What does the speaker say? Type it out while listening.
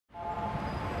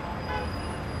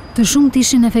Të shumt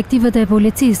ishin efektivët e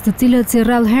policisë, të cilët si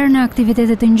rrallëherë në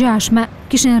aktivitetet të ngjashme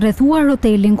kishin rrethuar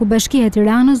hotelin ku Bashkia e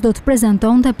Tiranës do të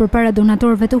prezantonte përpara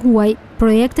donatorëve të huaj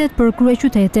projektet për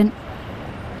kryeqytetin.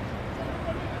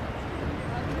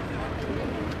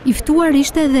 I ftuar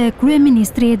ishte edhe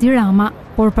kryeministri Edi Rama,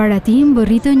 por para tij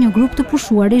mbërritën një grup të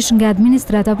pushuarish nga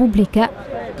administrata publike.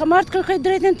 Kam ardhur kërkoj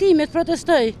drejtën time të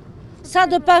protestoj. Sa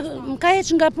do pak më ka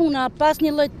heq nga puna pas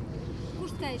një lloj.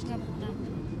 Kush ka heq nga puna?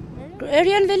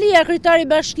 Ramen Dhe Veliajn, kryetari i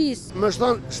bashkisë. Më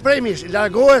thon, shprehmish,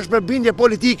 largohesh për bindje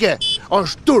politike.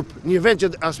 Është turp një vend që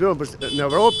aspiron në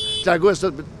Evropë, të largohesh.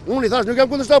 Unë i thash nuk jam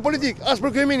kundërshtar politik, as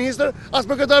për kryeministër, as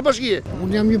për kryetar bashkie.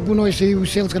 Unë jam një punojës i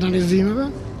ushtrisë kanalizimeve,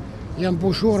 jam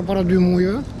pushuar para 2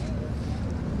 muajve.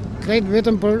 Krejt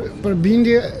vetëm për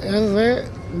bindje edhe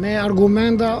me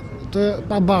argumenta të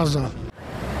pa baza.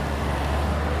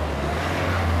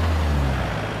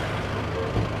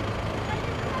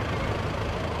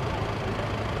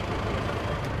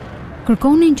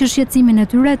 Kërkonin që shqetësimin e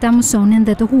tyre ta mësonin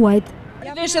dhe të huajt.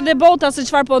 Vesh edhe bota se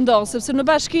çfarë po ndodh, sepse në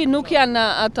bashki nuk janë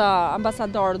ata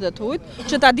ambasadorët e tujt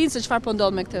që ta dinë se çfarë po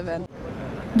ndodh me këtë vend.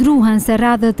 Druhen se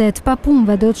radhët e të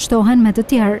papunëve do të shtohen me të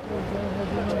tjerë.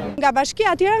 Nga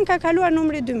Bashkia e Tiranës ka kaluar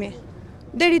numri 2000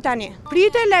 deri tani.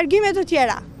 Pritet largime të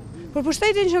tjera. Për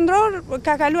pushtetin qendror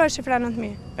ka kaluar shifra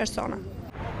 9000 persona.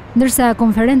 Ndërsa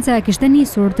konferenca kishte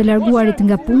nisur, të larguarit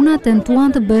nga puna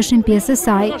tentuan të bëshin pjesë e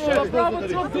saj.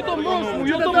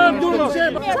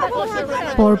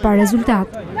 Por pa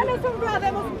rezultat.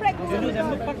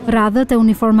 Radhët e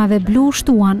uniformave blu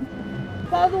shtuan.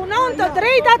 Po dhunon të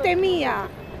drejtat e mia.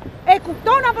 E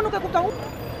kupton apo nuk e kupton?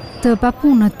 Të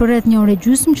papunët për rreth 1 orë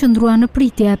gjysmë qëndruan në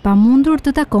pritje, pamundur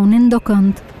të takonin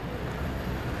ndokënd.